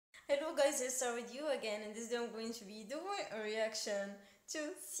Hello guys, it's Sarah with you again, and this day I'm going to be doing a reaction to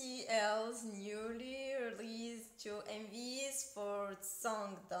CL's newly released two MVs for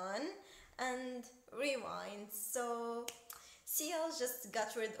Song Done and Rewind. So CL just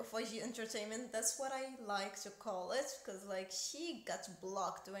got rid of YG Entertainment, that's what I like to call it, because like she got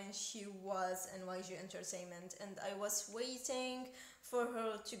blocked when she was in YG Entertainment and I was waiting for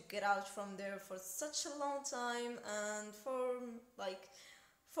her to get out from there for such a long time and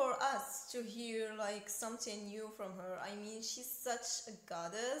for us to hear like something new from her. I mean, she's such a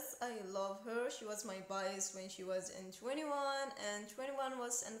goddess. I love her. She was my bias when she was in 21, and 21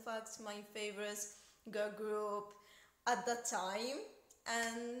 was in fact my favorite girl group at that time.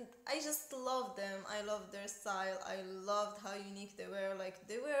 And I just loved them. I loved their style. I loved how unique they were. Like,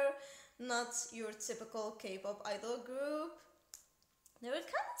 they were not your typical K-pop idol group. They were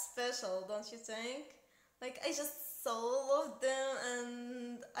kind of special, don't you think? Like, I just so love them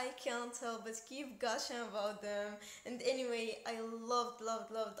and I can't help but keep gushing about them. And anyway, I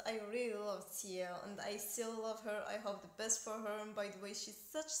I really loved CL and I still love her. I hope the best for her. And by the way, she's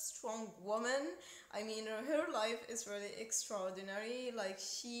such a strong woman. I mean, her life is really extraordinary. Like,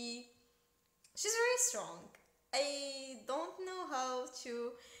 she's very strong. I don't know how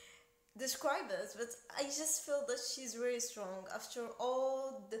to describe it, but I just feel that she's very strong after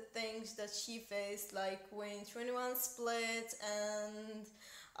all the things that she faced, like when 21 split and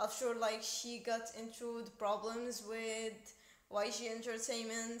after like she got into the problems with YG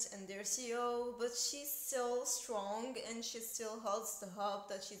Entertainment and their CEO, but she's still strong and she still holds the hope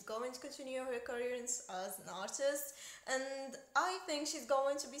that she's going to continue her career as an artist. And I think she's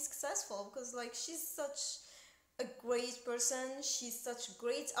going to be successful because like she's such a great person, she's such a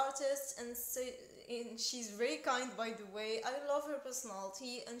great artist, and she's very kind, by the way. I love her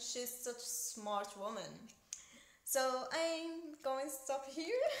personality and she's such a smart woman. So I'm going to stop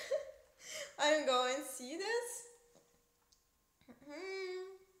here. I'm going to see this.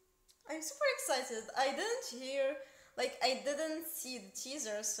 I'm super excited. I didn't see the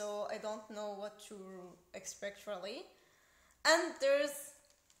teaser, so I don't know what to expect really. And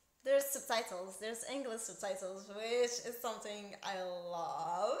there's subtitles, there's English subtitles, which is something I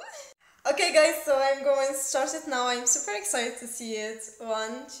love. Okay guys, so I'm going to start it now. I'm super excited to see it.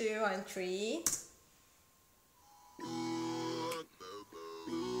 1, 2, and 3.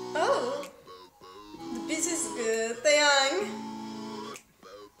 Oh, the beat is good. Taeyang.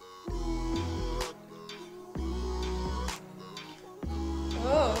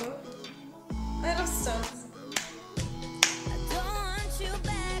 Oh, I love stuff.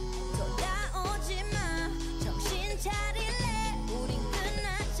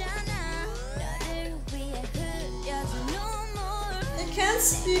 I can't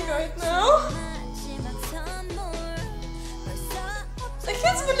speak right now. I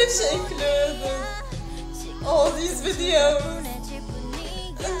can't believe she included all these videos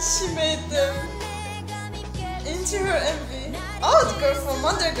and she made them into her MV. Oh, the girl from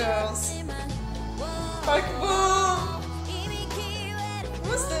Wonder Girls. Park Boom.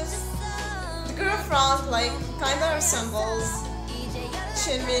 What's this? The girl from like kinda resembles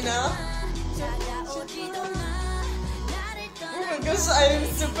Shinmina. Oh my gosh, I am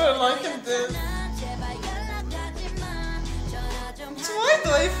super liking this. Why do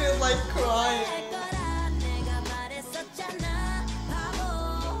I feel like crying?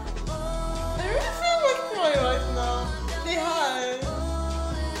 I really feel like crying right now. Say hi.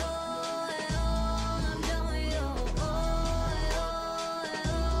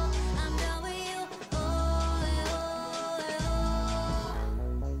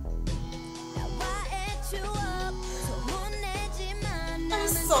 I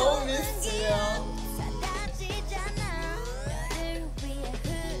so miss you.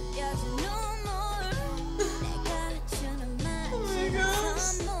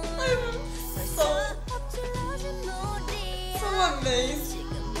 Amazing.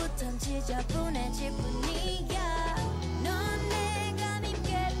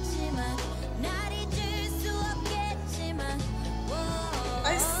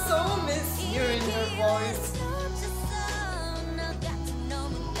 I so miss hearing her voice.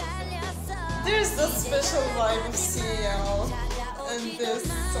 There's a special vibe of CL in this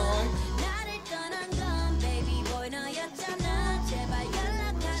song.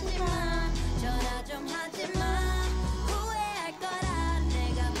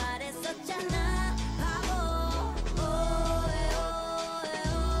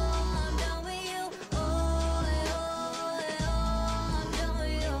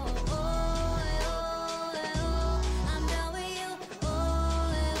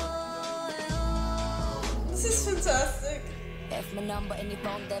 This is fantastic. my number in your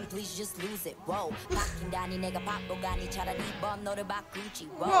phone, then please just lose it. Whoa. 바뀐다니 내가 바보가니 차라리 번호를 바꾸지.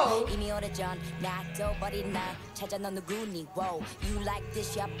 Whoa. 이미 오래전 놔둬버린 날 찾아 넌 누구니? Whoa. You like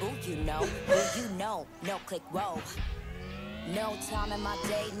this, yeah, boo, you know. Who you know? No click, whoa. No time in my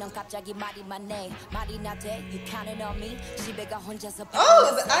day, 넌 갑자기 말이 많네. 말이 나대, you counted on me. 집에가 혼자서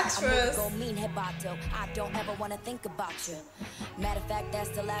oh, the actress. I don't ever wanna think about you. Matter of fact, that's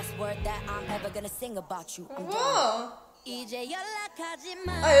the last word that I'm ever gonna sing about you. Wow. I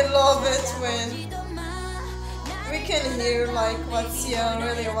love it when we can hear like what Sia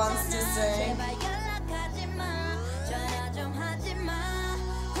really wants to say.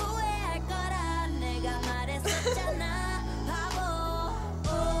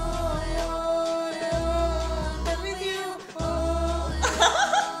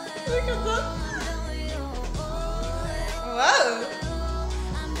 Wow!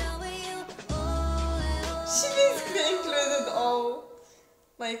 She basically included all,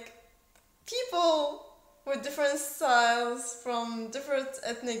 like, people with different styles from different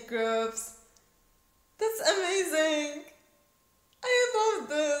ethnic groups. That's amazing! I love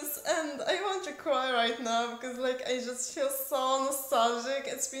this and I want to cry right now because like I just feel so nostalgic.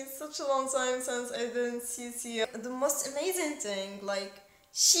 It's been such a long time since I didn't see Sia. The most amazing thing, like,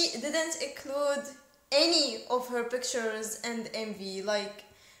 she didn't include any of her pictures and MV, like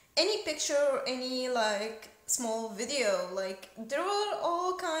any picture or any like small video. Like there were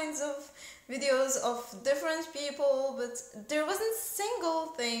all kinds of videos of different people, but there wasn't a single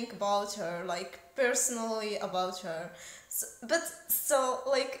thing about her, like personally about her. But still,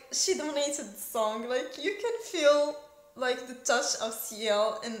 like, she dominated the song. Like you can feel like the touch of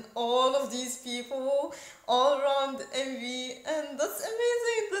CL in all of these people all around the MV, and that's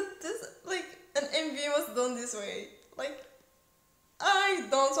amazing that this, like, an MV was done this way. Like, I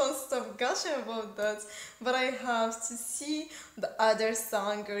don't want to stop gushing about that, but I have to see the other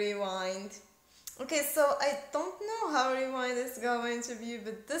song, Rewind. Okay, so I don't know how Rewind is going to be,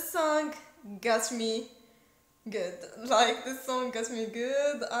 but this song got me good. Like, this song got me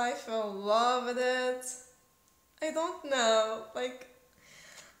good. I fell in love with it. I don't know. Like,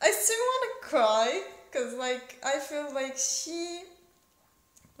 I still want to cry, because, like, I feel like she,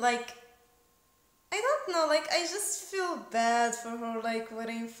 like, I don't know, like, I just feel bad for her, like,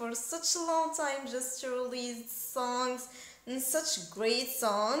 waiting for such a long time just to release songs, and such great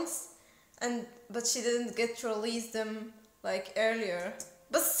songs, but she didn't get to release them, like, earlier.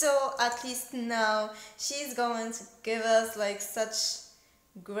 But still, at least now, she's going to give us, like, such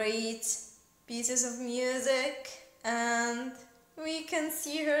great pieces of music, and we can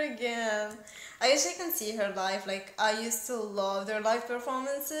see her again. I wish I can see her live. Like, I used to love their live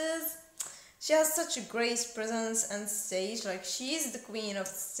performances. She has such a great presence on stage. Like, she's the queen of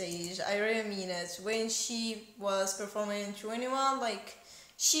the stage. I really mean it. When she was performing in 21, like,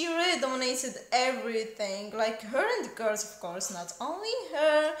 she really dominated everything. Like, her and the girls, of course, not only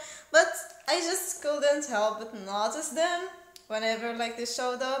her, but I just couldn't help but notice them whenever, like, they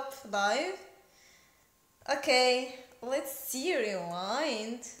showed up live. Okay, let's see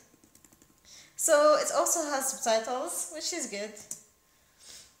Rewind. So it also has subtitles, which is good.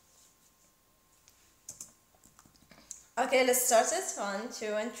 Okay, let's start it. 1,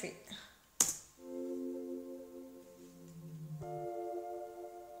 2, and 3.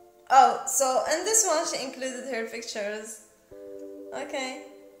 Oh, so in this one she included her pictures. Okay.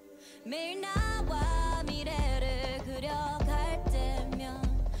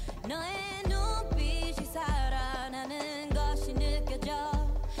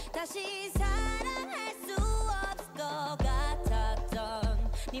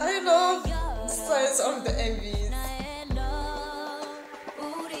 I love the styles of the MVs.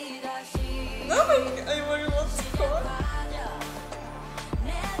 Now I really want to cry.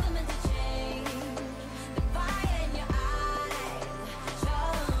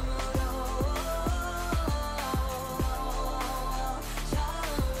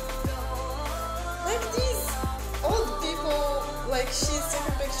 Like these old people, like she's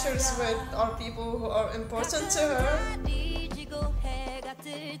taking pictures with are people who are important to her.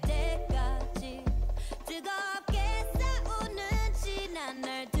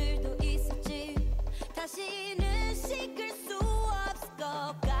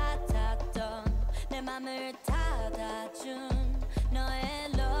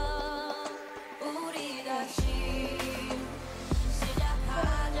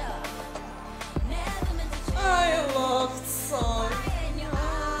 I love the song.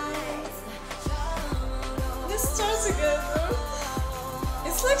 Let's start together.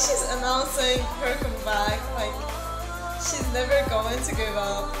 It's like she's announcing her comeback, like she's never going to give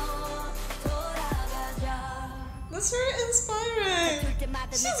up. That's very inspiring.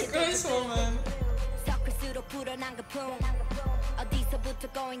 inspiring. She's a great woman.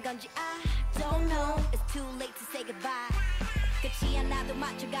 어디서부터 going 건지 I don't know. It's too late to say goodbye. 끝이 하나도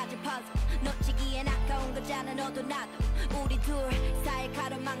맞춰가지 puzzle. 놓치기엔 아까운 거잖아 너도 나도. 우리 둘 사이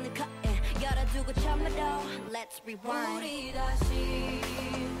가로막는 curtain 열어두고 처음으로 Let's rewind. 우리 다시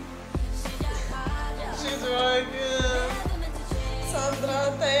시작하자. She's right good.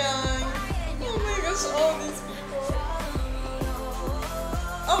 Sandra, Taeyang. Oh my gosh, all these people.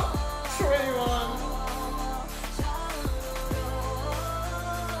 Oh, pretty one.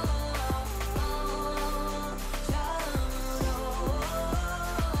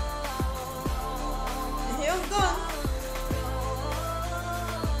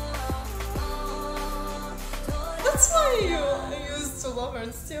 That's why you used to love her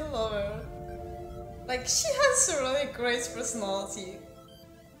and still love her. Like, she has a really great personality.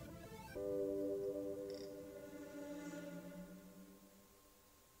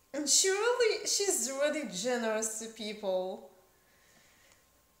 And she's really generous to people.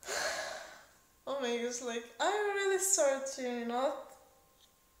 Oh my gosh, like, I really start to not.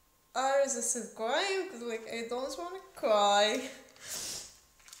 I resisted crying because, like, I don't want to cry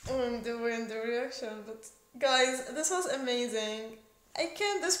when doing the reaction, but guys, this was amazing. I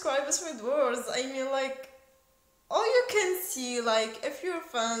can't describe this with words. I mean, like, all you can see, like, if you're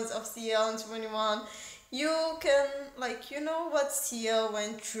fans of CL and 21, you can, like, you know what CL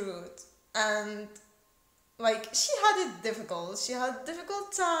went through. And, like, she had it difficult. She had a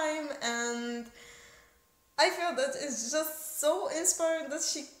difficult time, and I feel that it's just so inspiring that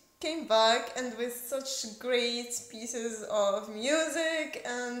she came back and with such great pieces of music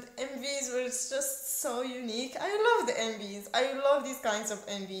and MVs were just so unique. I love the MVs. I love these kinds of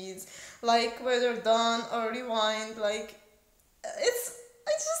MVs, like whether done or rewind. Like, it's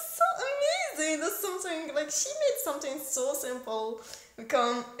just so amazing. That's something, like, she made something so simple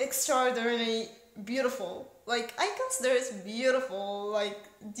become extraordinarily beautiful. Like, I consider it beautiful. Like,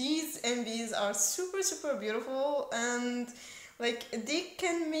 these MVs are super super beautiful, and like, they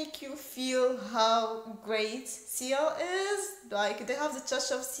can make you feel how great CL is. Like, they have the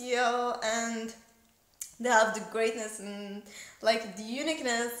touch of CL, and they have the greatness and, like, the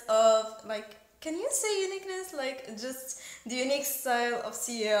uniqueness of, like, can you say uniqueness? Like, just the unique style of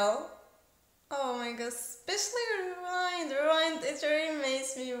CL. Oh my gosh, especially Rewind, it really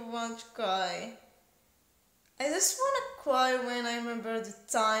makes me want to cry. I just want to cry when I remember the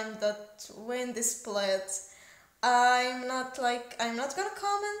time that when they split. I'm not gonna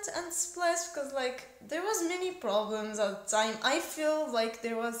comment and split because, like, there was many problems at the time. I feel like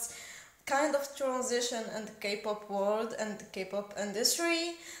there was kind of transition in the K-pop world and the K-pop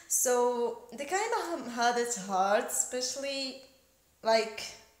industry, so they kind of had it hard, especially, like,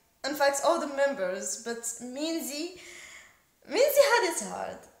 in fact, all the members, but Minzy had it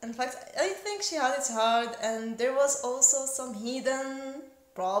hard. In fact, I think she had it hard, and there was also some hidden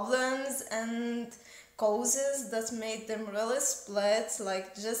problems and causes that made them really split.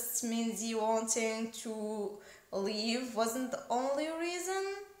 Like, just Minzy wanting to leave wasn't the only reason.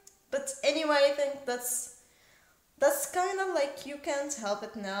 But anyway, I think that's kind of like, you can't help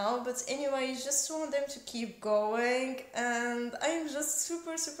it now. But anyway, you just want them to keep going, and I'm just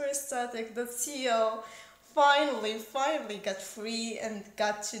super super ecstatic that CL finally got free and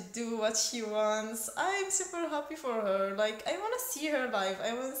got to do what she wants. I'm super happy for her. Like, I want to see her live.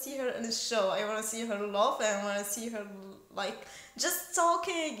 I want to see her in a show. I want to see her laugh. I want to see her, like, just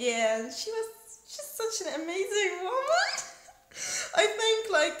talking again. She's such an amazing woman. I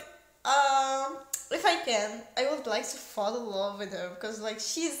think, like, if I can, I would like to fall in love with her because, like,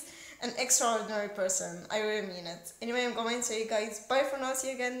 she's an extraordinary person. I really mean it. Anyway, I'm going to say, guys, bye for now. See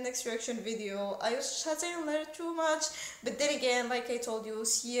you again in the next reaction video. I was chatting a little too much, but then again, like I told you,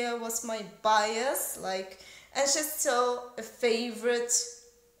 Sia was my bias, like, and she's still a favorite,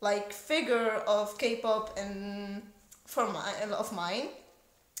 like, figure of K-pop and of mine.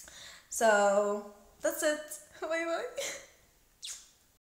 So that's it. Bye bye.